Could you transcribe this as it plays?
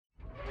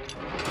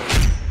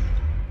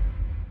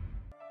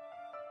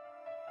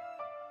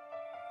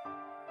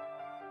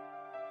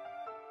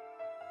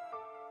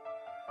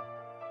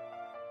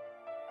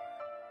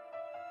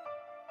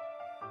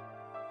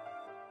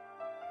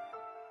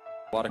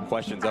A lot of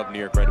questions up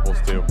near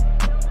credibles too.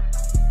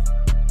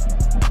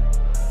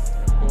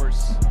 Of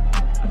course,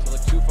 not to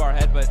look too far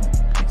ahead, but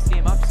next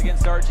game up is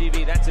against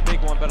RGV. That's a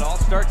big one, but it all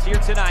starts here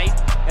tonight.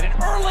 And an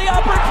early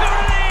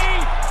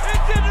opportunity!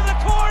 It's into the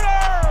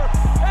corner!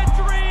 And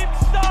dream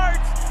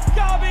starts!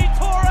 Gabi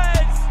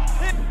Torres!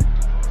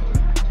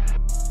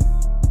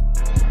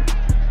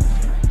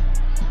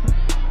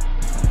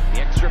 The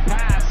extra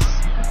pass.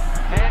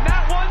 And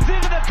that one's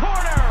into the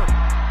corner!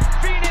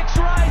 Phoenix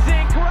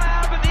Rising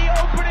grab the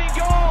opening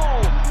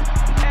goal!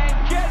 And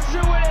guess who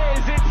it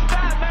is? It's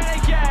that man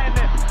again!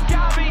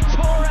 Gabi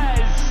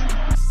Torres!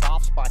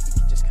 Soft spot he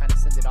could just kind of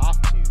send it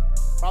off to.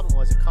 Problem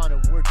was,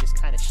 Connor Ward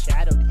just kind of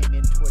shadowed him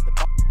in toward the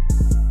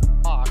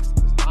box.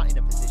 He was not in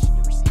a position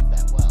to receive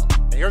that well.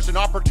 And here's an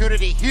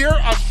opportunity here,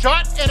 a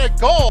shot and a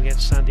goal.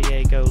 Against San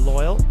Diego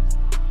Loyal.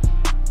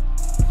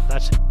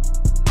 That's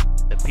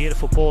a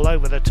beautiful ball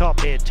over the top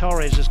here.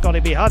 Torres has got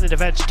him behind the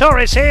defence.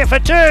 Torres here for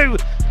two.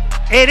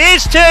 It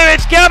is two.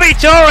 It's Gabi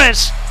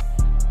Torres.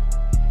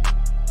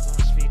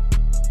 Last few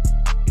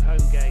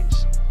home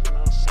games,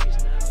 last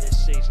season and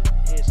this season.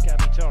 Here's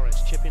Gabi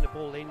Torres chipping the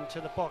ball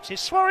into the box. Here's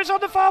Suarez on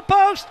the far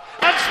post,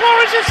 and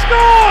Suarez has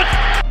scored.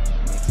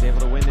 He's able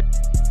to win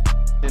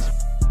this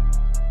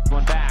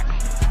one back.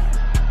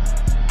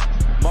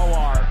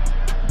 Moar,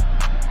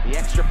 the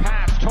extra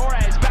pass.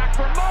 Torres back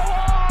for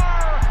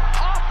Moar,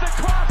 off the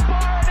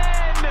crossbar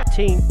and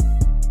in.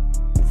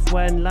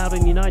 When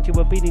Loudoun United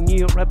were beating New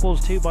York Red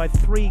Bulls 2 by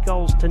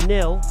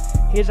 3-0.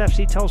 Here's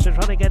FC Tulsa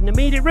trying to get an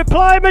immediate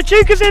reply.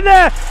 Machuca's in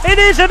there. It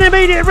is an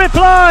immediate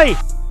reply.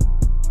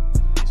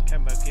 Here's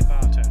Kembo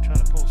Kibato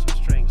trying to pull some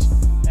strings.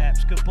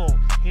 Epps, good ball.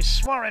 Here's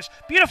Suarez.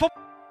 Beautiful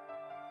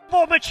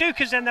ball.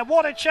 Machuca's in there.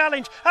 What a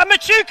challenge. And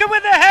Machuca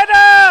with the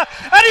header.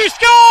 And he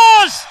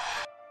scores.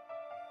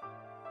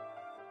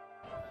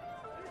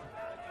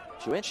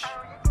 Switch.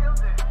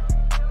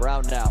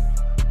 Brown now.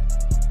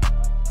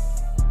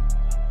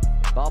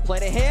 Ball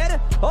played ahead,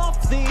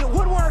 off the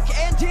woodwork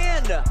and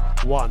in.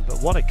 One,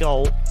 but what a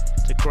goal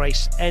to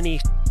grace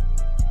any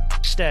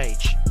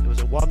stage. It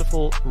was a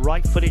wonderful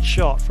right-footed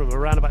shot from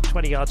around about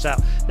 20 yards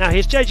out. Now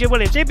here's JJ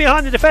Williams in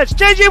behind the defence.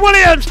 JJ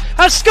Williams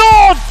has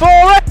scored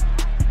for it.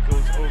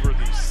 Goes over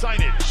the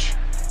signage.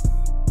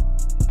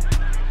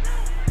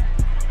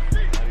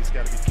 Now he's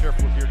got to be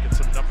careful here, get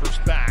some numbers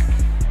back.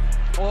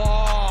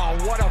 Oh,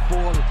 what a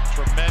ball.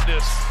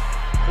 Tremendous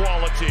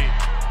quality.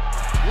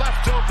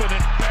 Left open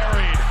and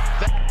buried.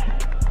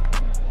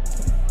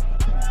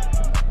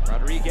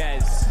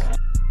 Rodriguez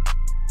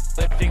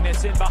lifting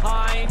this in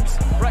behind.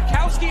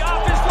 Rakowski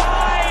off his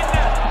line.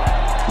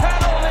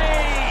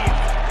 Penalty.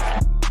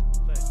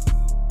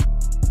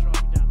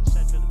 Driving down the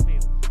centre of the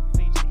field.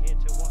 Feeds it here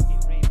to Joaquin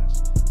Rivas.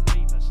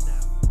 Rivas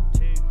now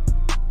to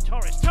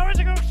Torres. Torres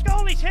a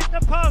goal. He's hit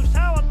the post.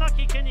 How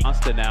unlucky can he?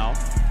 Asta now,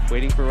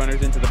 waiting for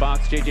runners into the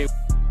box. JJ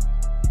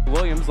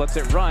Williams lets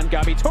it run.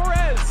 Gabi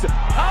Torres.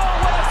 Oh,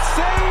 what a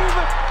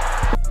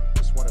save!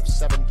 Just one of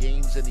 7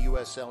 games in the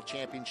USL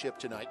Championship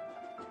tonight.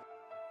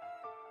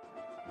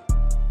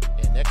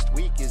 And next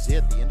week is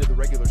it, the end of the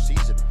regular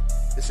season.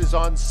 This is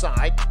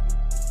onside.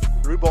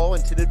 Through ball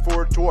intended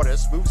for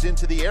Torres. Moves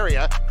into the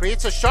area.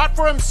 Creates a shot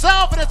for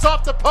himself, and it's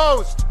off the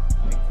post.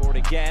 Moving forward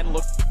again.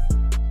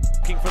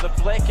 Looking for the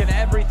flick and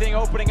everything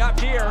opening up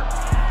here.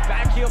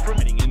 Back heel from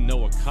in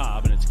Noah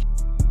Cobb, and it's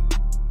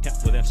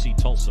kept with FC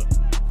Tulsa.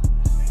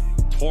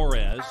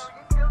 Torres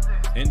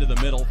into the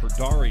middle for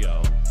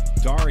Dario.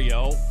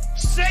 Dario,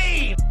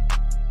 save!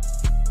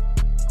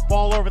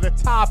 Ball over the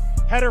top,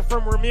 header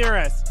from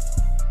Ramirez.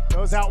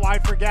 Goes out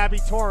wide for Gabi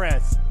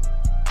Torres.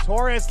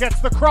 Torres gets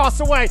the cross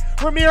away.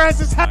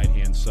 Ramirez is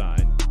right-hand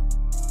side.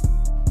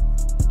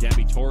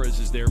 Gabi Torres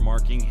is there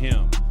marking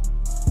him.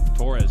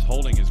 Torres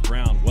holding his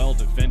ground, well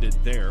defended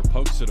there,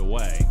 pokes it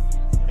away.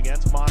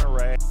 against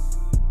Monterey.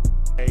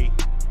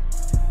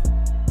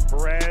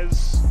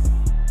 Perez.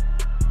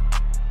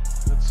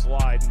 Good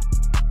slide.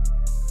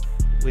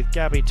 With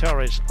Gabi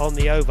Torres on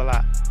the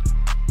overlap.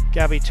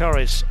 Gabi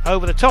Torres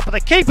over the top of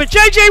the keeper.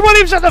 JJ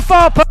Williams at the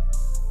far post.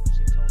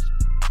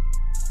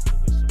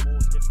 With some more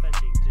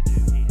defending to do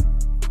here.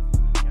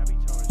 Gabi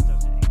Torres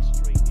does it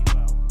extremely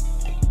well.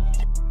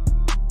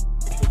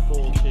 Good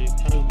ball to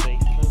Ombi.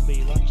 Ombi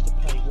likes to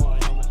play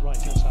wide on the right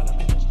hand side. I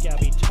think it's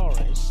Gabi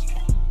Torres.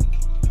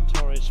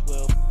 Torres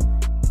will.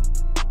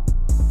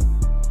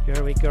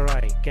 Jeremy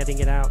Garay getting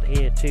it out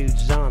here to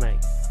Zane.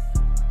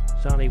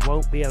 Zane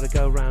won't be able to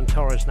go around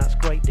Torres, and that's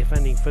great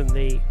defending from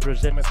the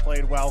Brazilian. Has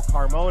played well.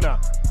 Carmona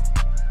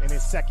in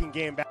his second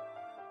game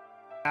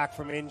back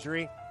from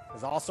injury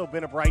has also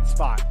been a bright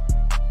spot.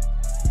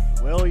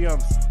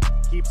 Williams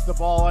keeps the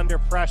ball under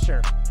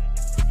pressure.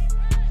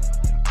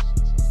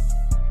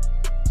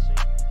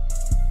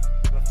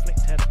 A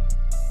flicked header.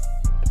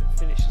 It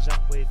finishes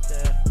up with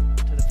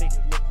to the feet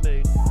of Nick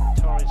Moon.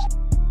 Torres.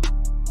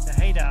 The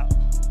head out.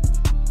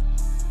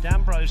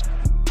 D'Ambrose.